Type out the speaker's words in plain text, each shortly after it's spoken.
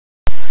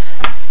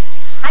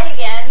Hi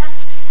again.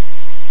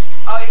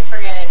 Always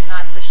forget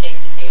not to shake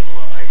the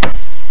table or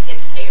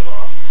hit the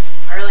table.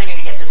 I really need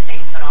to get this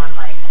thing put on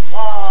like a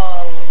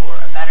wall or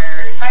a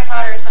better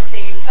tripod or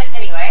something. But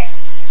anyway,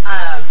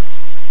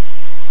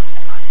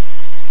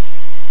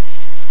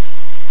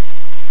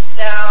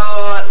 so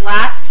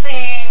last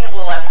thing,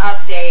 well, an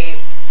update.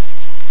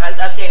 I was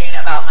updating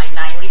about my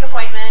 9-week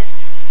appointment,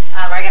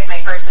 or I guess my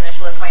first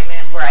initial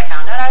appointment where I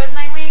found out I was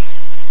 9 weeks.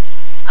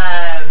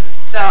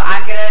 So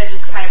I'm gonna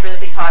just kind of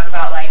briefly talk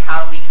about like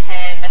how week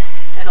 10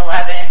 and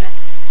 11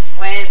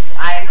 went.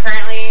 I am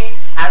currently,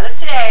 as of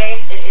today,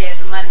 it is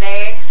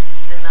Monday.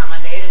 It is not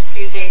Monday. It is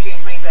Tuesday,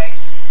 June 26th,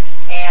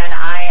 and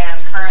I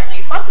am currently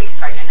 12 weeks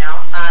pregnant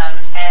now.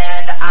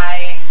 And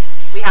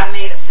we have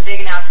made the big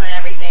announcement and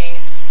everything.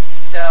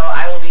 So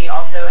I will be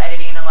also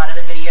editing a lot of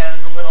the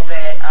videos a little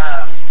bit,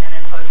 and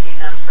then posting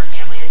them for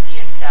family to see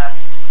and stuff.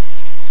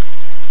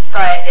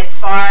 But as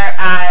far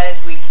as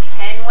week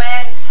 10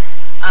 went,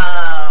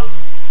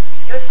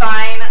 it was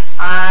fine.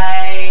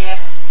 I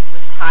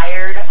was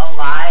tired a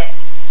lot.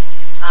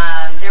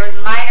 There was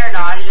minor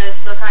nausea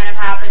still kind of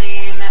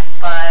happening,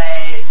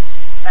 but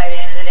by the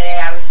end of the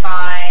day, I was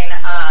fine.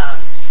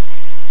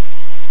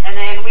 And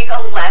then week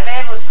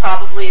 11 was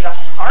probably the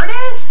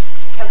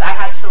hardest because I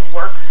had to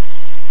work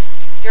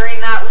during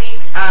that week.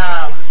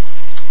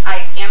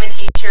 I am a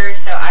teacher,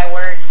 so I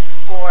worked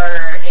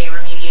for a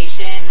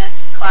remediation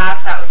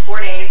class that was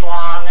 4 days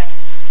long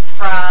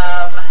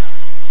from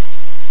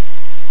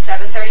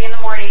 7:30 in the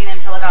morning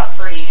until about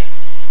 3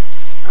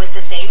 with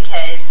the same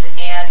kids.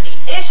 And the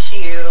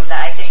issue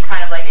that I think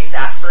kind of like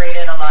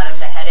exasperated a lot of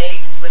the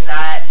headaches was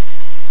that,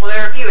 well,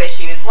 there were a few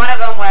issues. One of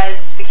them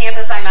was the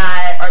campus I'm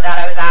at, or that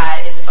I was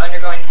at, is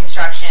undergoing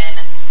construction.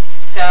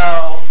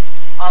 So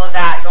all of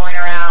that going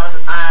around.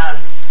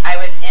 I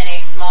was in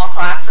a small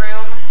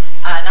classroom,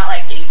 not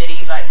like itty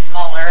bitty, but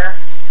smaller.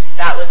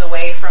 That was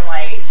away from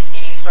like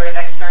any sort of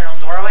external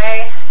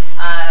doorway.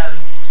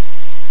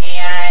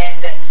 And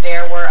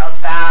there were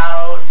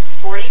about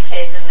 40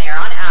 kids in there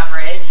on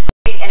average,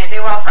 and they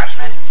were all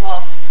freshmen.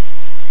 Well,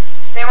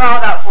 they were all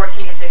about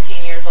 14 to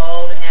 15 years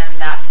old, and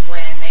that's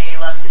when they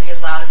love to be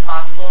as loud as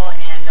possible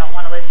and don't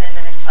want to listen,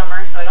 and it's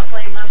summer, so I don't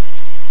blame them.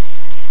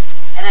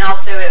 And then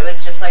also it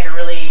was just like a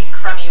really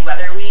crummy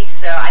weather week,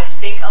 so I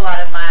think a lot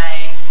of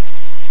my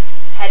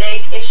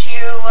headache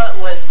issue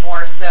was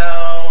more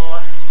so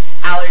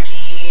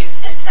allergies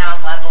and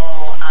sound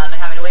level, and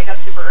having to wake up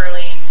super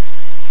early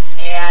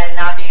and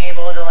not being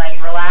able to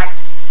like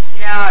relax.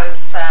 You know, I was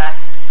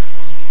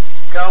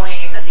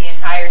going the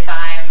entire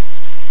time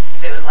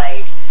because it was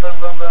like boom,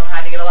 boom, boom.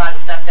 Had to get a lot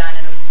of stuff done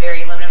in a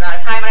very limited amount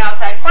of time. And I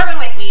also had Corbin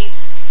with me,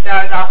 so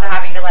I was also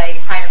having to like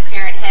kind of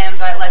parent him.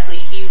 But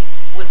luckily, he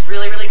was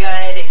really, really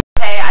good.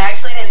 Okay, I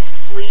actually didn't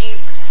sleep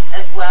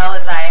as well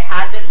as I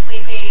had been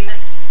sleeping.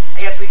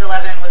 I guess week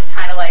 11 was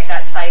kind of like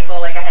that cycle,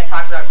 like I had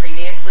talked about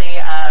previously,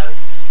 of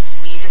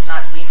me just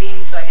not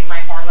sleeping. So I think my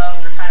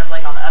hormones were kind of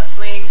like on the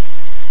upswing.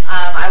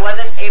 I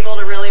wasn't able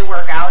to really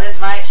work out as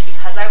much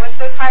because I was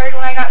so tired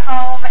when I got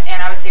home,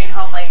 and I was getting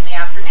home late in the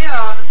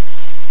afternoon.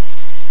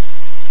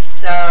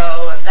 So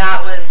it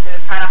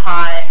was kind of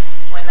hot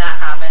when that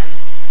happened.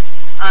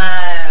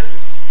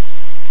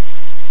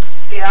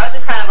 See, that was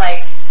just kind of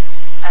like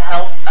a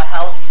hell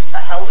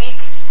week.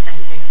 I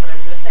think that's what I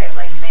was going to say. It was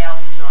like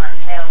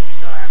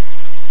hailstorm.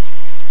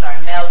 Sorry,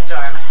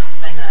 maelstrom.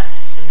 Been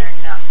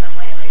nerding out some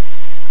lately.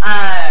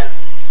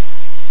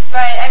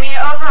 But, I mean,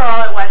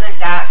 overall, it wasn't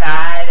that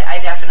bad. I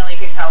definitely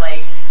could tell,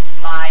 like,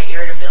 my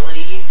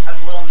irritability. I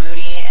was a little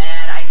moody,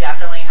 and I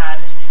definitely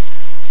had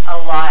a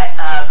lot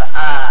of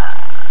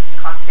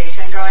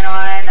constipation going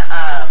on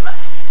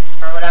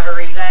for whatever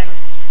reason.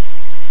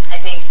 I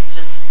think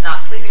just not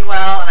sleeping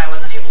well, and I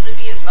wasn't able to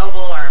be as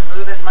mobile or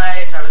move as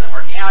much. I wasn't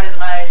working out as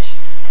much.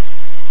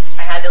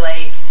 I had to,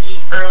 like,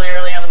 eat early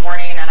in the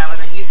morning, and I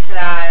wasn't used to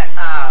that.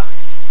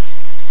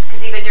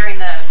 Because even during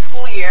the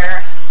school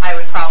year, I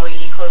would probably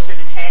eat closer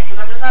to 10 because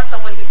I'm just not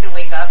someone who can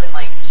wake up and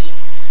like eat.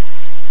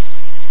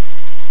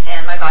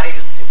 And my body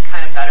just is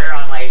kind of better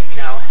on like,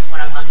 you know, when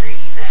I'm hungry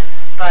eating.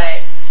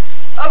 But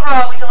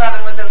overall, week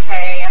 11 was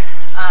okay.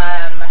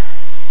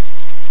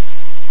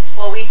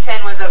 Well, week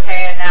 10 was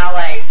okay, and now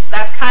like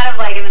that's kind of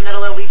like in the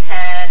middle of week 10,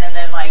 and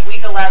then like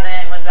week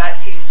 11 was that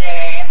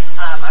Tuesday.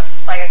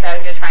 Like I said, I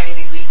was gonna try and do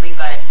these weekly,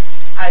 but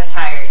I was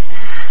tired.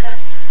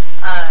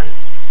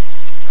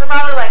 So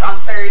probably like on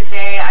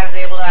Thursday, I was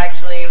able to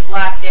actually, it was the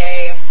last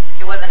day.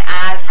 It wasn't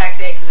as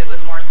hectic because it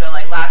was more so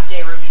like last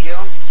day review.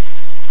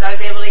 So I was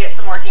able to get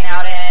some working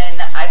out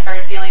in. I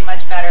started feeling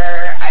much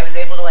better. I was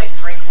able to like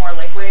drink more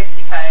liquid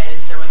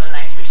because there wasn't an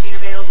ice machine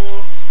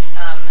available.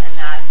 And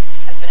that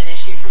has been an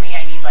issue for me.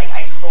 I need like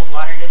ice cold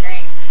water to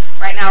drink.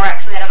 Right now we're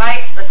actually out of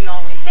ice, but the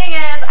only thing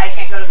is I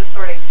can't go to the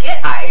store to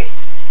get ice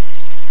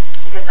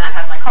because Matt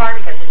has my car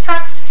because his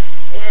truck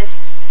is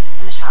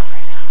in the shop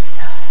right now.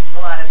 So it's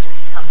a lot of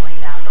just tumbling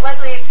down. But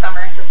luckily it's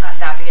summer, so it's not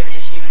that big of an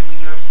issue, and we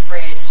do have a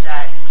fridge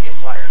that gets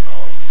water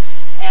cold.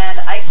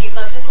 And I keep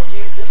my pickle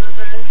juice in the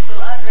fridge, so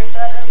I drink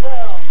that as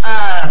well.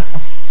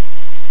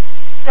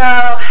 So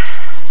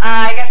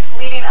I guess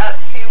leading up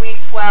to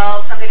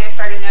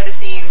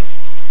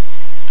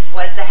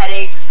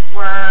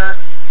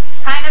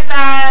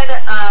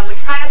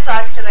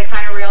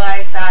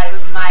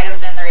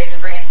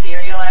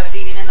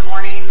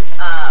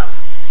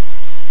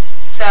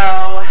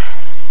So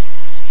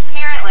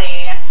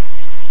apparently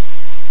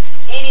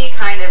any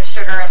kind of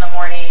sugar in the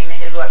morning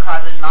is what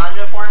causes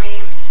nausea for me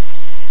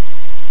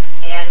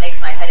and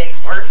makes my headaches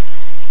worse.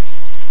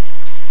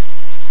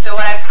 So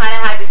what I've kind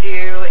of had to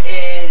do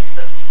is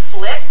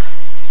flip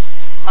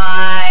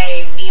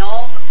my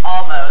meals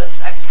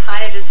almost. I've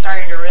kind of just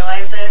started to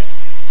realize this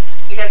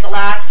because the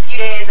last few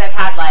days I've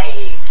had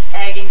like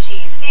egg and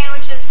cheese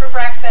sandwiches for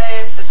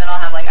breakfast, but then I'll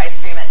have like ice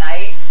cream at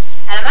night.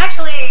 And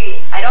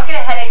I don't get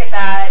a headache at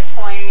that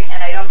point, and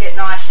I don't get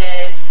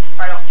nauseous,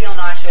 or I don't feel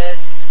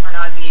nauseous or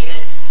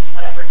nauseated,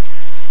 whatever.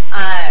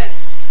 And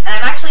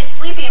I'm actually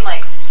sleeping.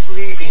 Like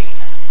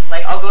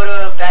I'll go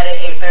to bed at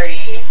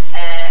 8:30,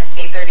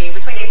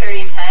 between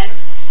 8:30 and 10,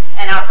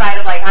 and outside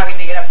of like having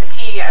to get up to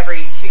pee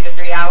every 2 to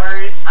 3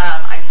 hours,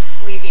 I'm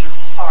sleeping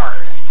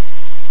hard,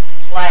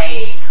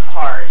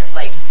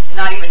 like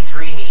not even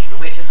dreaming,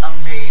 which is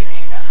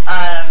amazing.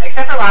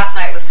 Except for last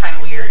night was kind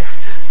of weird.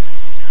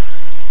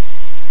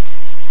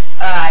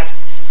 I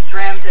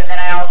dreamt, and then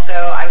I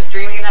was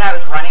dreaming that I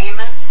was running.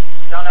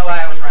 Don't know why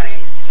I was running,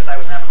 because I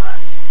would never run,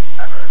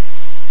 ever.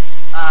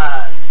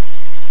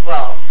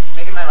 Well,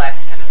 maybe my life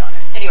depended on it.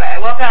 Anyway, I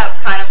woke up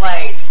kind of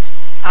like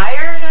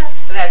tired,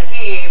 because I had to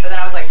pee, but then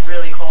I was like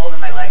really cold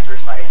and my legs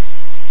were sweating.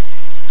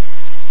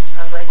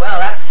 I was like, well,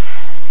 that's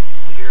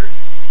weird.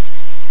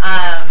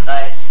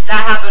 But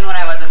that happened when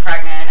I wasn't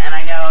pregnant, and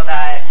I know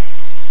that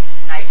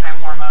nighttime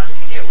hormones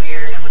can get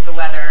weird, and with the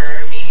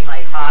weather being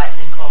like hot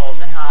and cold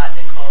and hot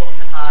and cold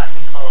and hot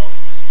and cold,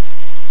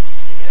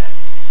 you get it.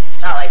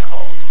 Not like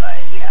cold, but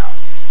you know,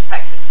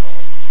 Texas cold,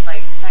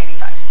 like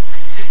 95.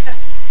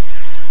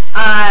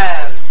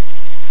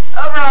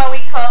 Overall,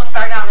 week 12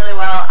 starting out really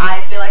well.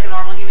 I feel like a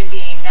normal human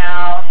being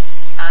now.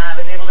 I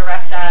was able to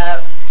rest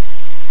up.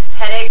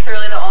 Headaches are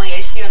really the only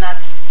issue, and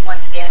that's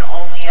once again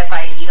only if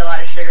I eat a lot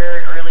of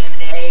sugar early in the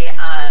day.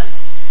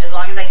 As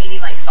long as I'm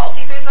eating like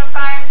salty foods, I'm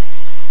fine.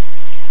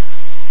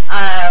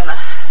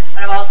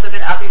 I've also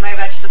been upping my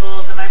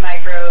vegetables and my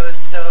micros,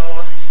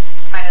 so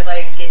kind of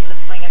like getting the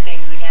swing of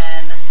things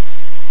again.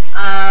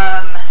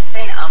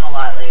 Saying a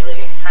lot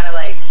lately, kind of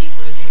like keep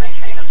losing my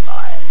train of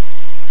thought.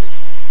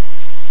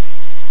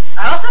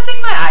 I also think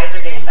my eyes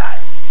are getting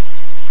bad,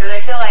 because I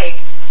feel like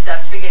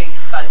stuff's been getting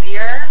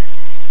fuzzier,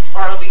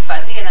 or it'll be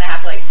fuzzy and then I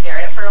have to like stare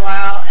at it for a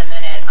while, and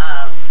then it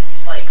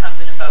like comes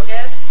into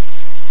focus,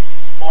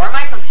 or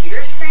my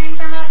computer screens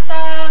are messed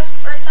up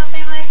or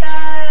something like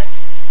that.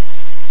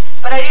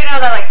 But I do know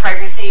that like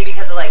pregnancy,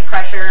 because of like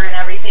pressure and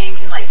everything,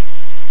 can like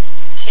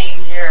change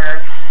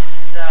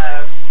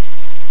the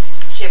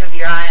shape of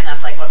your eye, and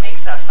that's like what makes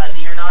stuff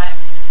fuzzy or not.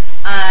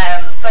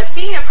 But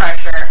speaking of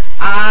pressure,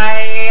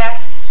 I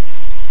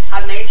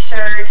have made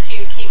sure to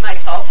keep my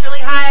salts really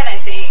high, and I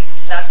think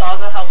that's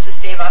also helped to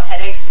stave off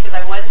headaches, because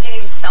I was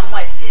getting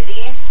somewhat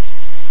dizzy,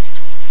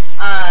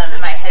 and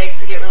my headaches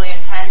would get really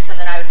intense, and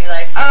then I would be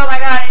like, oh my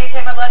god, I need to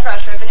take my blood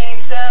pressure, I've been eating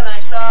so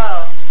much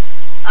salt.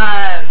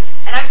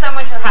 And I'm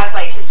someone who has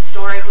like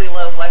historically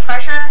low blood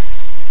pressure,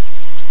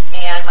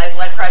 and my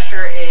blood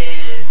pressure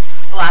is,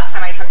 the last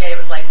time I took it, it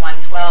was like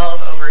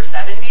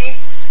 112/70,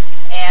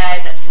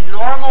 and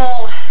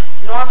normal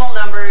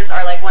numbers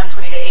are like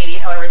 120 to 80.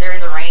 However, there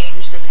is a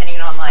range depending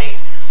on like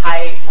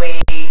height,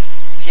 weight,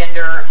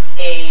 gender,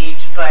 age,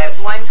 but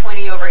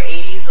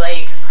 120/80 is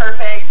like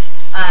perfect.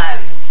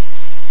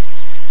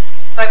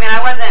 So I mean,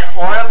 I wasn't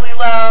horribly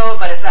low,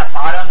 but it's that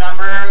bottom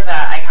number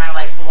that I kind of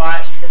like to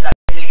watch, because that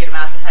gives me get a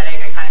massive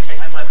headache. I kind of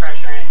check my blood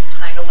pressure and it's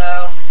kind of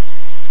low.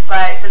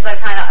 But since I've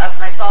kind of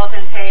upped my salt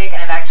intake and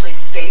I've actually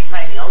spaced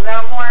my meals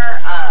out more,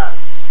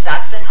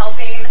 that's been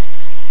helping.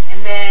 And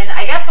then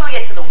I guess when we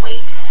get to the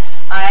weight,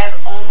 I've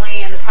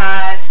only in the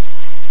past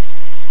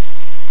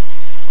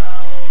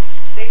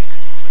 6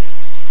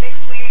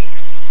 weeks,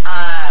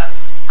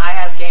 I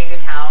have gained a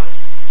pound.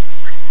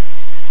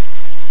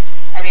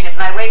 I mean,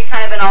 my weight's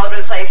kind of been all over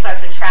the place, so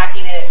I've been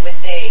tracking it with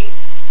a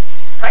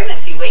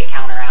pregnancy weight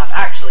counter app,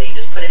 actually. You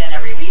just put it in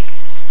every week,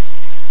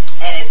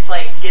 and it's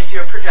like, gives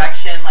you a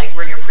projection, like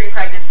where your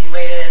pre-pregnancy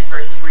weight is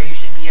versus where you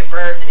should be at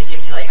birth, and it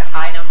gives you like a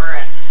high number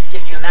and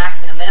gives you a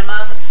max and a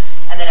minimum,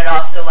 and then it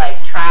also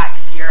like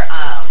tracks your,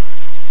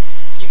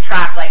 you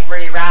track like where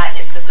you're at, and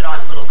it puts it on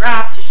a little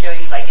graph to show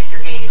you like if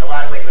you're gaining a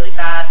lot of weight really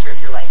fast, or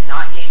if you're like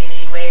not gaining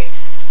any weight.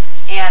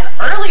 And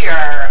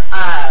earlier,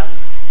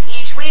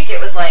 each week it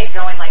was like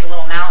going like a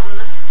little mountain,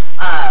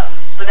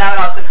 but that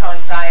would also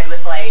coincide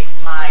with like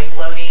my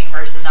bloating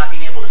versus not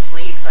being able to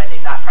sleep, so I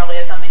think that probably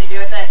has something to do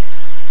with it.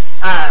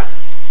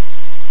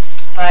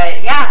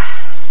 But yeah,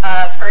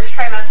 first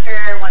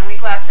trimester, 1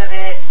 week left of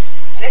it,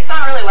 and it's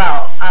gone really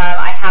well.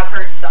 I have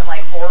heard some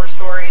like horror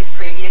stories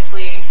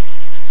previously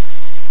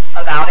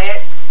about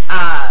it.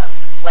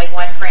 Like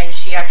one friend,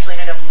 she actually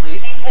ended up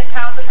losing 10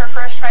 pounds in her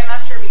first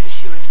trimester because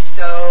she was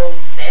so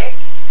sick.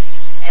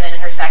 And then in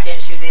her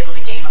second, she was able to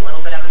gain a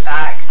little bit of it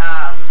back.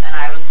 And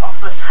I was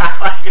almost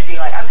half-like to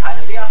be like, I'm kind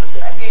of the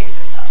opposite. I've gained 10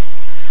 pounds.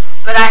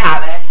 But I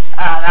haven't.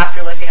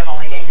 After looking, I've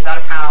only gained about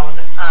a pound,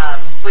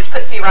 which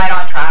puts me right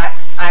on track,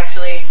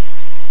 actually.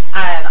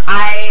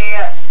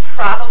 I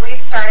probably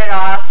started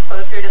off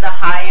closer to the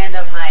high end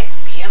of my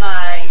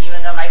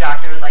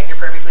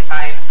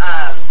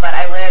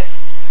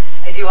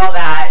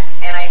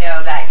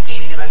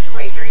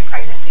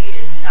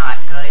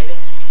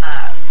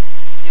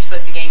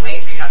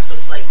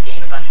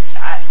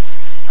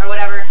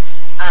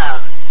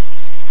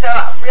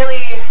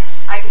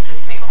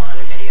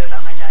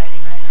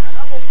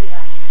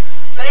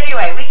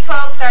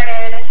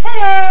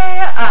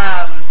today,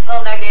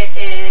 little nugget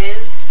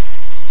is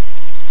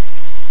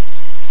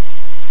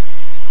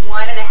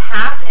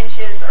 1.5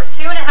 inches or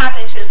 2.5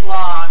 inches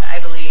long, I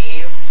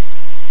believe,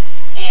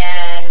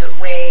 and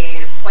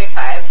weighs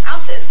 0.5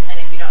 ounces. And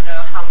if you don't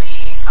know how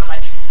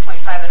much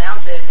 0.5 an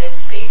ounce is, it's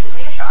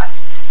basically a shot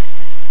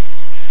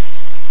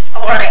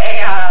or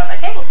a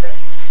tablespoon.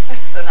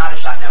 So not a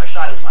shot. No, a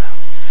shot is 1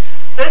 ounce.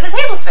 So it's a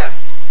tablespoon.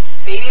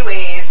 Baby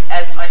weighs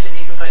as much as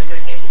you can put into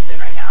a tablespoon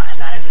right now, and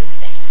that is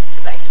insane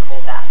because I can hold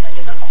that like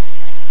in the palm of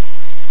my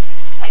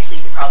hand. Actually,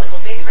 you could probably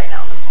hold baby right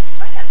now in the palm of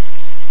my hand.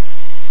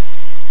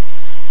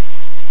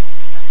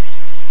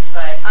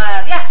 But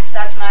yeah,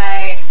 that's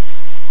my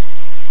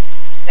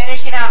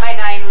finishing out my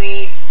 9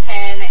 week,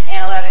 10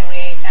 and 11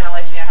 week, and I'll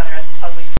let you know how the rest of the week